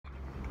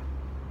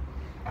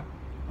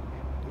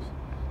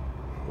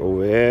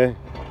over here,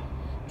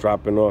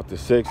 dropping off the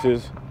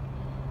 6s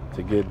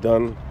to get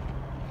done.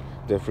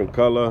 Different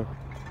color.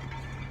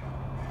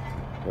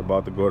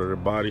 About to go to the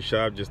body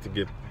shop just to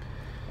get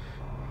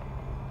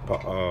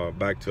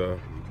back to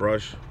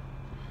brush.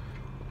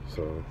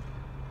 So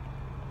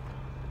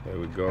there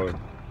we go.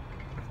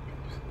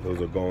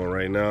 Those are going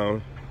right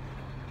now.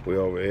 We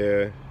over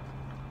here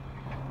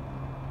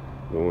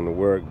doing the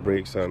work,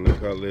 brakes on the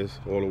Cutlass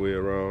all the way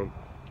around.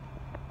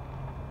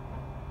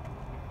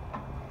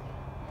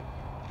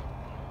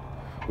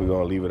 We're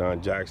gonna leave it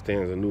on jack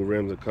stands. The new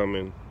rims are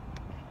coming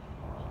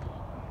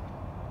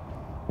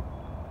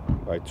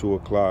by 2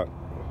 o'clock.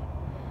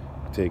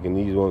 Taking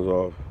these ones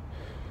off.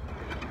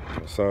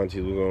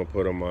 Santis, we're gonna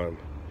put them on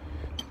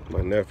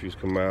my nephew's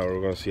Camaro.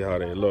 We're gonna see how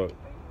they look.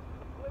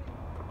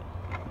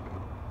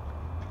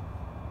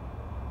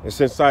 It's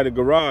inside the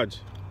garage.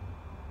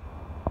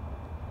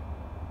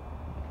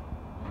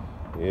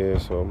 Yeah,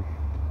 so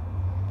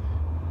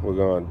we're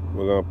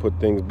gonna put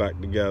things back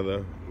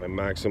together. My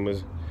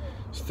Maxima's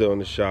still in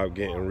the shop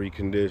getting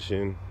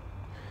reconditioned,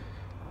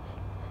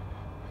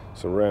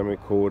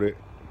 ceramic coated.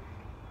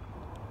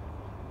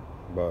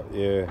 But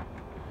yeah,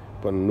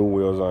 putting new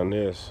wheels on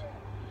this.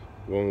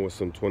 Going with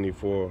some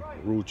 24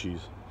 Ruchis.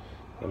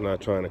 I'm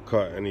not trying to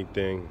cut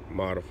anything,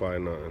 modify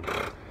nothing.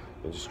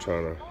 I'm just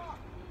trying to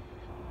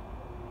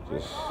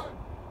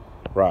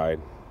ride.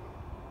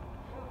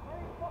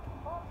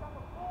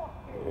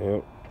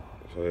 Yep.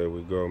 So here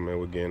we go, man.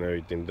 We're getting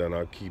everything done.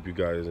 I'll keep you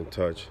guys in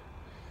touch.